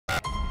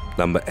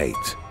Number 8.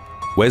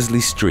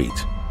 Wesley Street.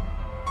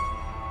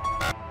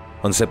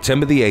 On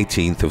September the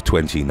 18th of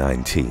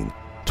 2019,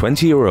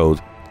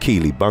 20-year-old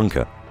Keely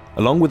Bunker,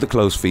 along with a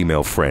close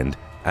female friend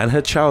and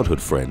her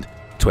childhood friend,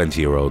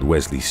 20-year-old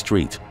Wesley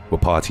Street, were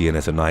partying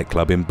at a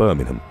nightclub in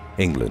Birmingham,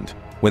 England.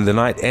 When the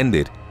night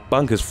ended,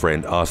 Bunker's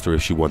friend asked her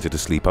if she wanted to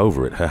sleep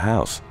over at her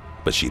house,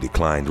 but she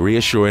declined,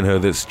 reassuring her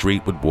that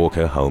Street would walk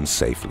her home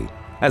safely,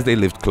 as they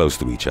lived close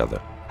to each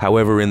other.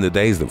 However, in the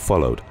days that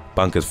followed,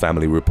 Bunker's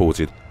family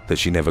reported that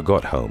she never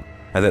got home,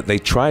 and that they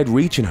tried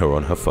reaching her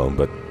on her phone,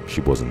 but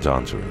she wasn't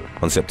answering.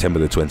 On September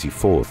the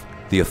 24th,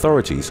 the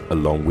authorities,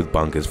 along with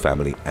Bunker's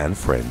family and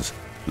friends,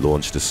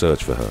 launched a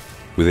search for her.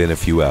 Within a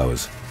few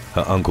hours,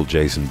 her uncle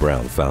Jason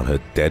Brown found her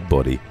dead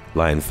body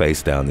lying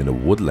face down in a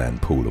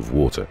woodland pool of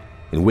water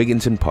in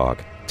Wigginton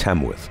Park,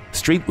 Tamworth.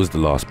 Street was the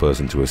last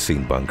person to have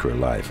seen Bunker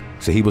alive,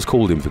 so he was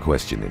called in for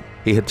questioning.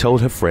 He had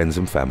told her friends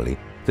and family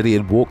that he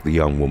had walked the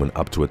young woman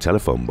up to a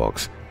telephone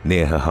box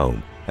near her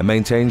home and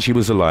maintained she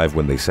was alive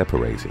when they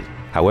separated.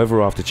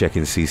 However, after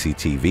checking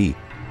CCTV,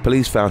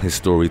 police found his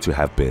story to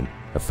have been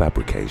a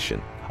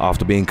fabrication.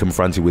 After being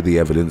confronted with the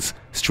evidence,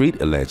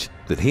 Street alleged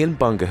that he and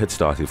Bunker had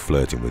started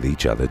flirting with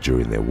each other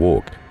during their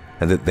walk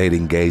and that they'd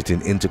engaged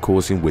in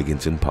intercourse in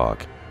Wigginton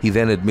Park. He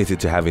then admitted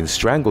to having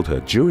strangled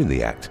her during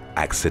the act,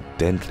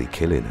 accidentally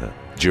killing her.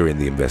 During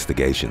the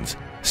investigations,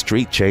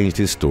 Street changed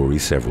his story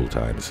several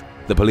times.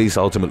 The police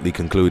ultimately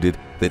concluded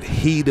that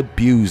he'd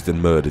abused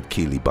and murdered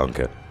Keely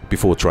Bunker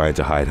before trying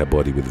to hide her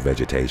body with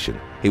vegetation.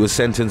 He was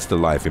sentenced to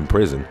life in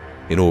prison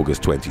in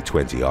August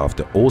 2020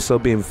 after also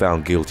being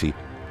found guilty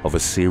of a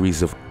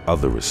series of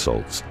other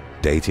assaults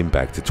dating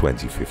back to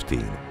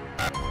 2015.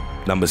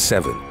 Number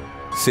 7.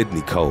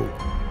 Sydney Cole.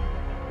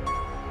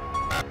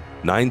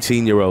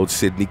 19-year-old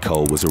Sydney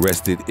Cole was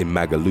arrested in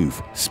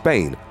Magaluf,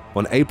 Spain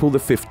on April the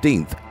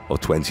 15th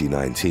of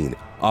 2019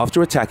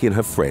 after attacking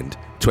her friend,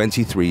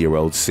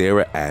 23-year-old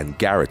Sarah Ann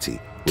Garrity,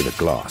 with a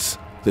glass.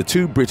 The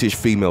two British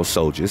female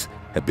soldiers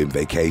had been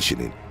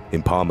vacationing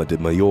in Palma de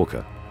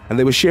Mallorca, and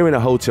they were sharing a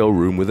hotel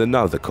room with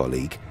another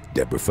colleague,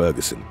 Deborah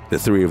Ferguson. The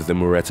three of them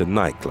were at a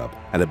nightclub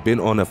and had been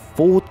on a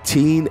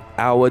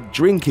 14-hour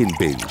drinking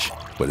binge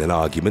when an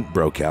argument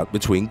broke out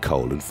between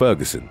Cole and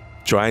Ferguson.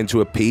 Trying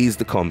to appease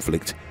the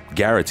conflict,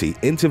 Garrity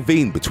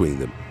intervened between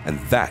them, and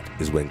that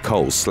is when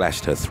Cole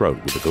slashed her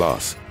throat with a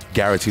glass.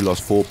 Garrity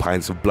lost 4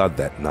 pints of blood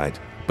that night,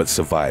 but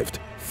survived,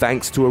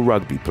 thanks to a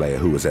rugby player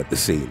who was at the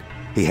scene.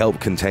 He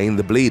helped contain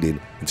the bleeding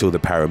until the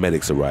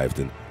paramedics arrived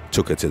and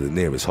took her to the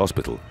nearest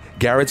hospital.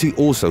 Garrity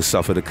also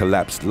suffered a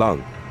collapsed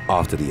lung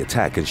after the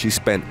attack, and she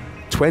spent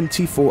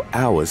 24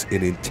 hours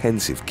in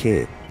intensive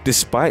care.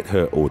 Despite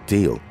her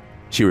ordeal,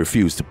 she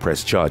refused to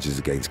press charges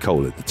against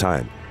Cole at the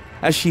time,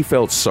 as she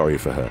felt sorry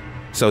for her,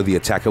 so the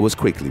attacker was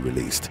quickly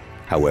released.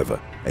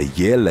 However, a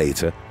year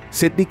later,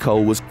 Sydney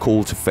Cole was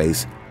called to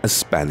face a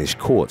Spanish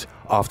court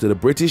after the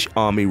British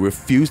Army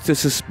refused to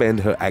suspend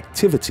her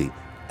activity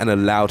and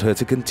allowed her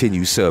to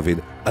continue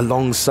serving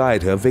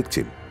alongside her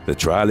victim. The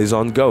trial is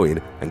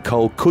ongoing, and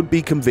Cole could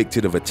be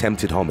convicted of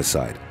attempted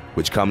homicide,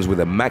 which comes with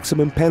a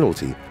maximum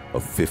penalty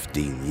of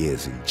 15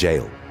 years in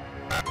jail.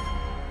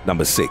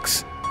 Number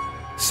 6.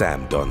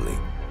 Sam Donnelly.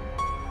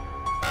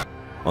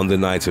 On the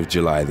night of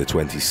July the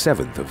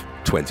 27th of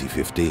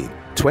 2015,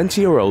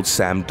 20-year-old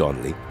Sam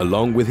Donnelly,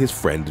 along with his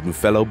friend and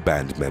fellow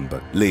band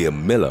member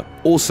Liam Miller,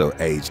 also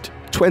aged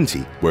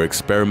 20, were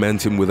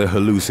experimenting with a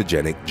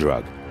hallucinogenic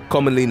drug,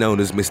 commonly known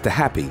as Mr.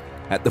 Happy,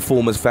 at the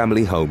former's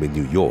family home in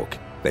New York.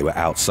 They were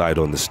outside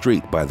on the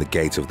street by the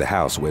gate of the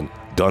house when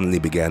Donnelly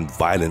began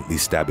violently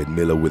stabbing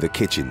Miller with a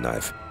kitchen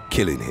knife,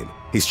 killing him.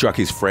 He struck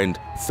his friend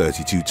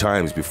 32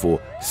 times before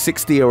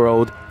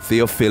 60-year-old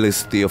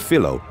Theophilus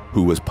Theophilo,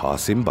 who was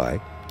passing by,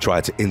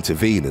 tried to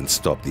intervene and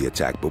stop the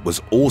attack but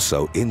was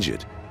also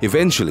injured.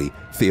 Eventually,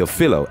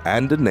 Theophilo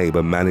and a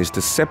neighbor managed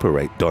to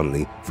separate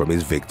Donnelly from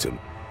his victim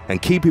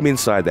and keep him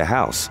inside the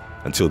house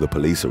until the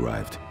police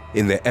arrived.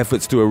 In their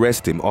efforts to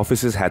arrest him,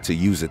 officers had to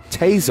use a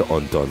taser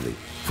on Donnelly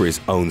for his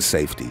own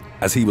safety,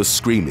 as he was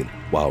screaming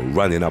while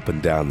running up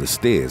and down the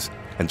stairs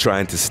and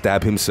trying to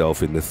stab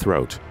himself in the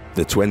throat.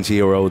 The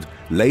 20-year-old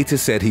later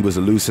said he was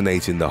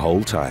hallucinating the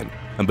whole time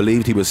and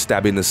believed he was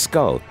stabbing a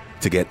skull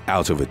to get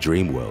out of a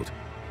dream world.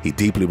 He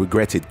deeply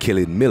regretted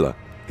killing Miller,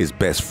 his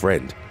best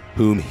friend,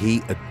 whom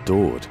he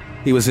adored.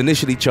 He was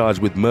initially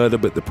charged with murder,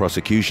 but the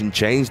prosecution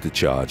changed the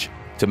charge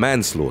to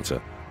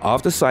manslaughter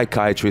after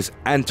psychiatrists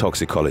and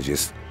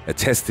toxicologists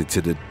attested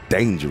to the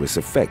dangerous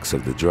effects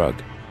of the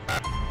drug.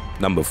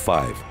 Number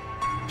 5.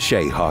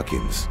 Shay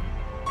Harkins.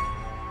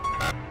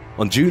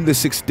 On June the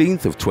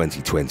 16th of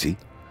 2020,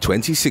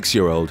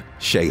 26-year-old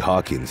Shay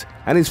Harkins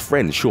and his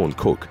friend Sean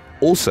Cook,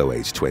 also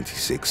aged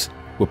 26,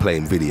 were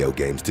playing video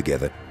games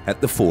together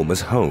at the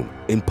former's home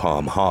in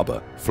Palm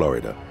Harbor,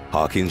 Florida.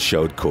 Harkins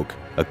showed Cook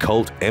a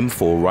Colt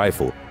M4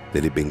 rifle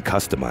that he'd been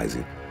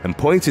customizing and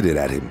pointed it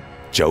at him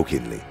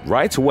jokingly.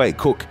 Right away,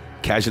 Cook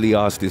casually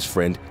asked his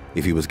friend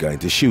if he was going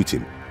to shoot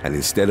him, and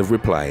instead of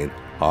replying,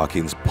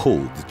 Harkins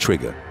pulled the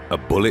trigger. A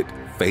bullet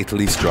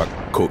fatally struck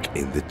Cook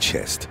in the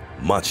chest,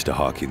 much to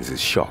Harkins'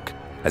 shock.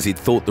 as he'd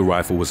thought the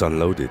rifle was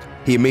unloaded.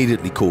 He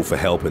immediately called for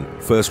help and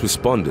first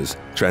responders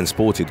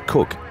transported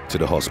Cook to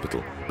the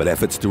hospital, but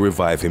efforts to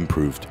revive him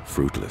proved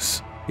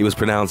fruitless. He was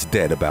pronounced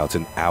dead about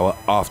an hour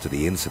after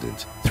the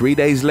incident. 3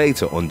 days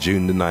later, on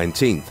June the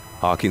 19th,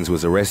 Harkins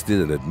was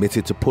arrested and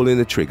admitted to pulling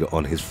the trigger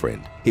on his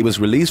friend. He was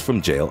released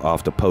from jail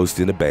after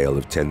posting a bail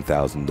of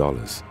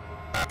 $10,000.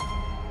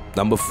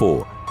 Number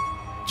 4.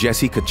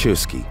 Jesse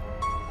Kaczewski.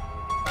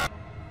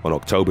 On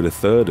October the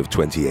 3rd of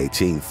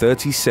 2018,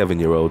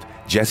 37-year-old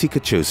Jesse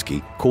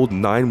Kaczewski called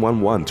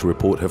 911 to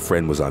report her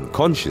friend was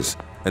unconscious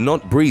and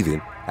not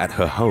breathing at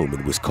her home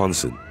in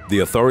Wisconsin. The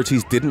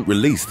authorities didn't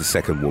release the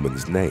second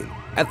woman's name.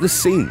 At the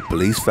scene,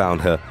 police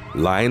found her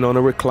lying on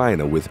a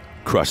recliner with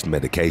crushed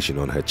medication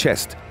on her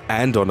chest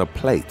and on a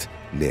plate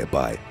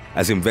nearby.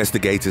 As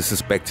investigators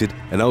suspected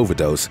an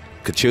overdose,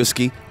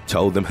 Kaczewski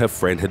told them her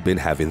friend had been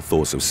having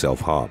thoughts of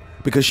self-harm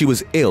because she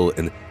was ill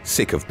and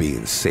sick of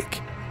being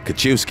sick.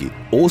 Kaczewski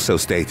also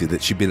stated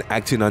that she'd been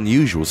acting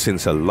unusual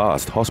since her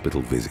last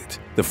hospital visit.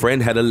 The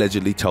friend had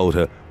allegedly told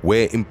her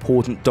where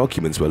important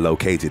documents were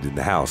located in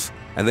the house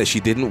and that she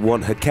didn't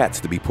want her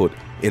cats to be put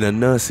in a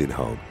nursing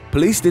home.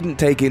 Police didn't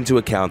take into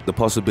account the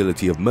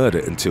possibility of murder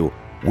until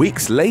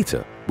weeks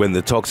later, when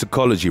the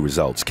toxicology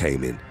results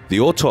came in. The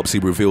autopsy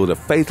revealed a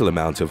fatal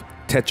amount of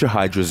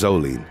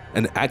tetrahydrozoline,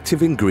 an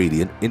active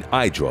ingredient in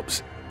eye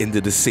drops, in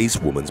the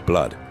deceased woman's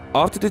blood.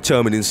 After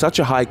determining such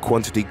a high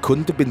quantity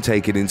couldn't have been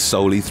taken in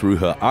solely through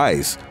her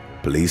eyes,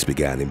 police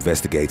began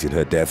investigating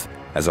her death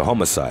as a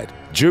homicide.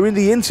 During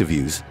the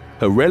interviews,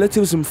 her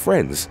relatives and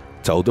friends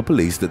told the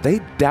police that they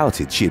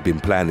doubted she had been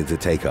planning to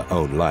take her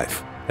own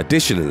life.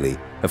 Additionally,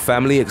 her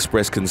family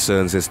expressed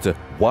concerns as to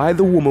why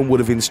the woman would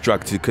have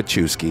instructed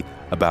Kaczewski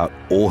about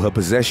all her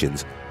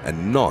possessions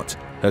and not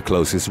her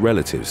closest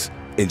relatives.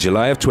 In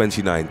July of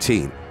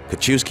 2019,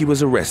 Kaczewski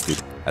was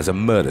arrested as a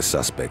murder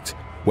suspect.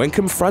 When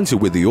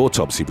confronted with the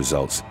autopsy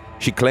results,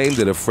 she claimed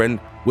that her friend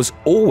was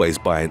always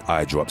buying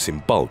eye drops in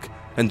bulk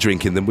and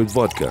drinking them with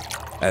vodka.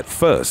 At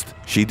first,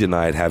 she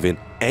denied having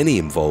any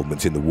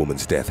involvement in the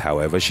woman's death.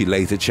 However, she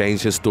later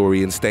changed her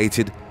story and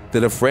stated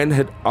that a friend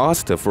had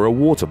asked her for a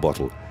water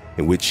bottle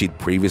in which she'd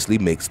previously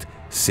mixed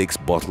 6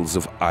 bottles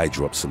of eye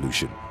drop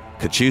solution.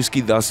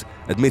 Kaczewski thus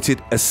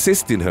admitted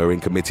assisting her in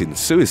committing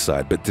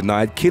suicide but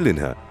denied killing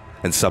her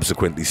and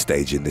subsequently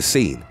staging the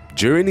scene.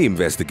 During the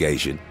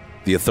investigation,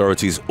 the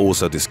authorities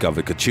also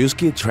discovered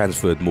Kaczewski had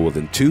transferred more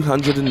than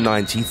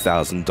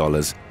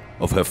 $290,000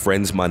 of her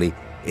friend's money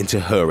into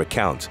her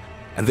account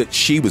and that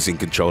she was in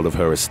control of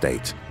her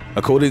estate.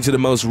 According to the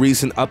most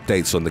recent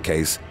updates on the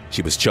case,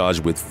 she was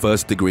charged with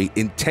first-degree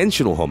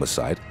intentional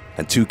homicide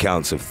and 2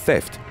 counts of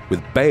theft,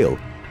 with bail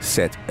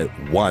set at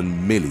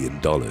 $1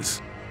 million.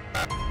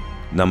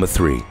 Number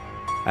 3.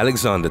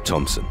 Alexander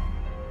Thompson.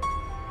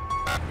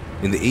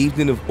 In the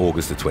evening of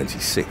August the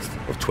 26th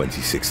of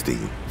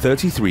 2016,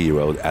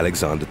 33-year-old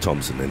Alexander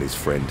Thompson and his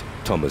friend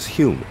Thomas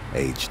Hume,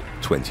 aged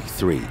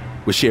 23,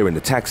 were sharing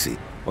a taxi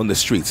on the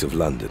streets of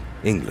London,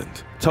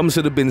 England.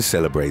 Thompson had been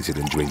celebrating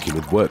and drinking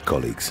with work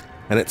colleagues,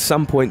 and at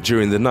some point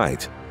during the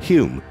night,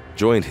 Hume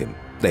joined him.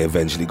 They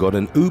eventually got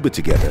an Uber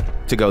together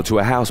to go to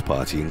a house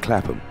party in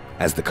Clapham.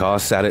 As the car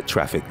sat at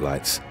traffic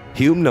lights,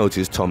 Hume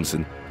noticed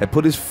Thompson had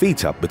put his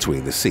feet up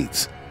between the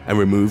seats and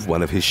removed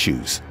one of his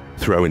shoes,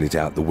 throwing it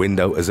out the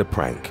window as a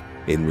prank.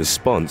 In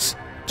response,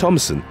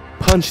 Thompson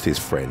punched his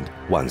friend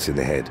once in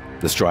the head.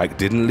 The strike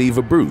didn't leave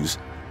a bruise,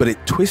 but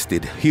it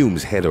twisted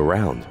Hume's head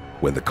around.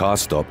 When the car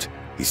stopped,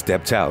 he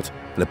stepped out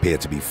and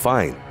appeared to be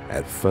fine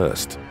at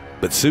first.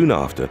 But soon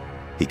after,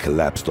 he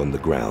collapsed on the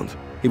ground.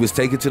 He was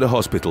taken to the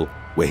hospital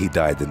where he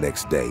died the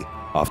next day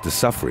after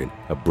suffering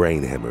a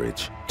brain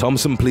hemorrhage.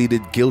 Thompson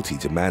pleaded guilty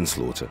to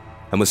manslaughter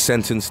and was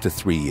sentenced to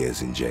 3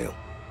 years in jail.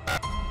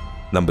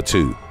 Number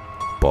 2.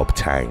 Bob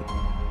Tang.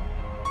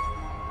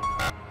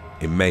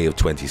 In May of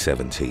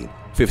 2017,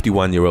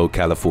 51-year-old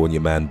California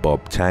man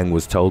Bob Tang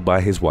was told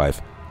by his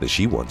wife that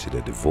she wanted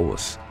a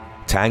divorce.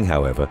 Tang,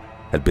 however,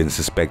 had been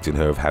suspecting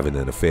her of having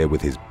an affair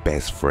with his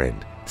best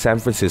friend, San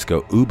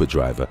Francisco Uber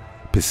driver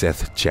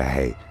Piseth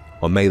Chahay.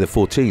 On May the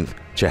 14th,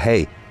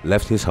 Chahay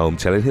left his home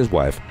telling his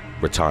wife,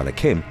 Ratana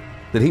Kim,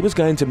 that he was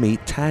going to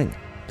meet Tang.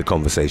 The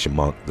conversation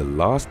marked the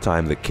last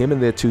time that Kim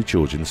and their 2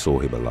 children saw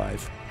him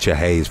alive.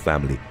 Chahay's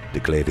family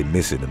declared him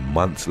missing, and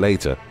months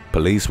later,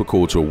 police were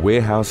called to a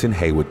warehouse in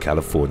Hayward,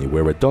 California,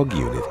 where a dog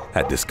unit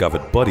had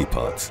discovered body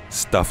parts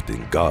stuffed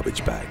in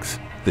garbage bags.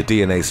 The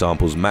DNA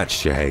samples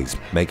matched Chahay's,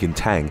 making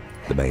Tang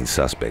the main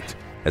suspect,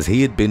 as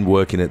he had been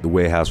working at the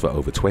warehouse for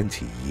over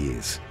 20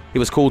 years. He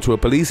was called to a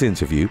police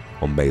interview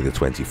on May the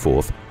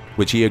 24th,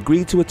 which he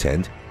agreed to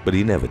attend, but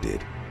he never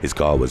did. His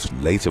car was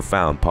later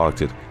found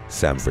parked at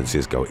San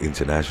Francisco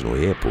International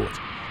Airport.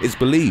 It's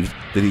believed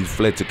that he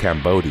fled to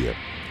Cambodia,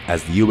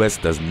 as the US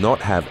does not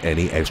have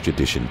any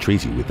extradition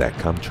treaty with that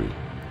country.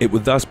 It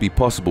would thus be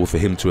possible for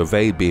him to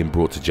evade being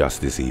brought to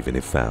justice even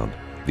if found.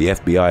 The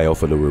FBI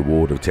offered a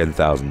reward of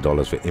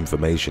 $10,000 for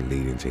information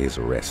leading to his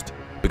arrest.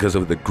 Because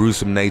of the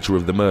gruesome nature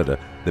of the murder,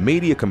 the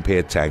media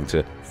compared Tang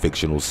to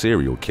fictional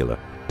serial killer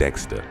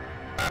Dexter.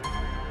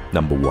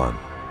 Number 1.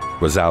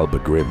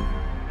 Rosalba Grimm.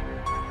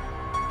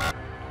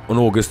 On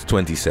August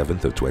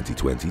 27th of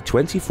 2020,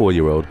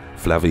 24-year-old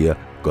Flavia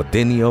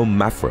Godinho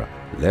Mafra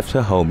left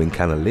her home in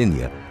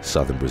Canalinha,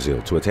 southern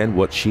Brazil, to attend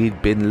what she'd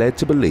been led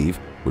to believe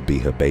would be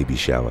her baby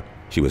shower.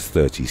 She was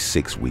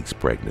 36 weeks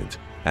pregnant,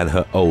 and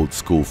her old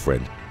school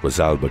friend,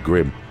 Rosalba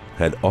Grimm,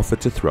 had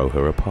offered to throw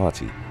her a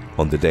party.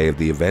 On the day of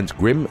the event,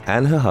 Grimm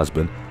and her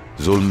husband,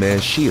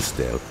 Zulmer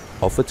Schiestel,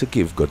 offered to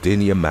give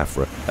Godinho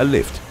Mafra a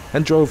lift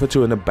and drove her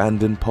to an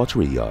abandoned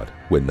pottery yard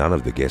where none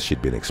of the guests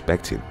she'd been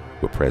expecting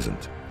were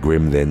present.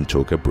 Grimm then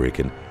took a brick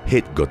and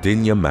hit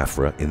Godinho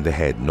Mafra in the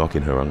head,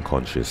 knocking her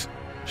unconscious.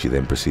 She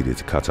then proceeded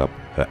to cut up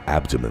her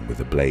abdomen with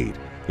a blade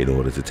in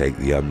order to take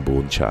the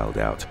unborn child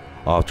out.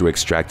 After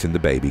extracting the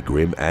baby,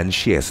 Grimm and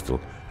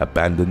Schiestel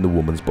abandoned the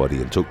woman's body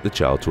and took the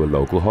child to a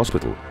local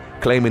hospital,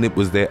 claiming it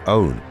was their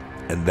own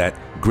and that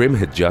Grimm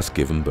had just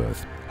given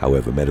birth.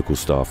 However, medical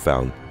staff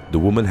found the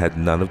woman had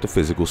none of the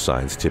physical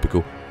signs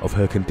typical of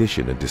her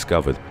condition and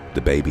discovered the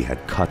baby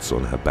had cuts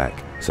on her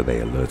back, so they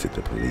alerted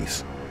the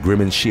police.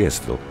 Grimm and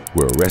Schiestel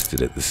were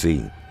arrested at the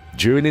scene.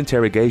 During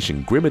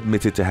interrogation, Grimm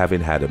admitted to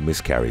having had a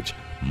miscarriage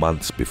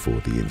months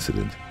before the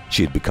incident.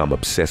 She had become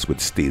obsessed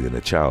with stealing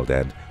a child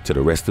and, to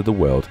the rest of the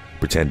world,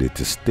 pretended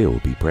to still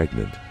be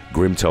pregnant.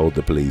 Grimm told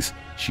the police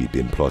she'd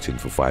been plotting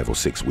for 5 or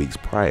 6 weeks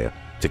prior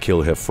to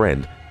kill her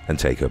friend and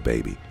take her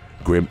baby.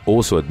 Grimm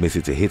also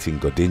admitted to hitting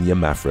Godinho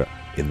Mafra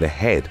in the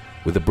head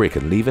with a brick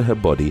and leaving her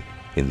body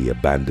in the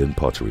abandoned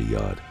pottery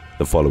yard.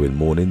 The following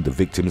morning, the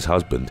victim's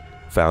husband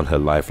found her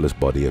lifeless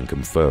body and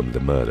confirmed the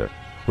murder.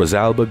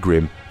 Rosalba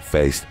Grimm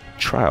faced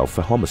trial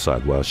for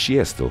homicide while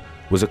Schiestel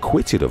was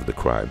acquitted of the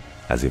crime,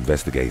 as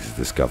investigators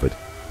discovered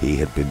he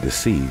had been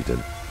deceived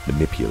and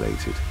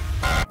manipulated.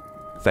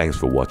 Thanks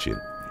for watching.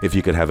 If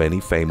you could have any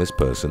famous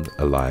person,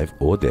 alive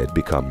or dead,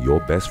 become your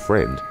best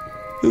friend,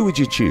 who would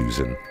you choose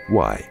and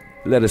why?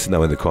 Let us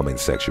know in the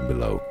comments section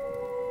below.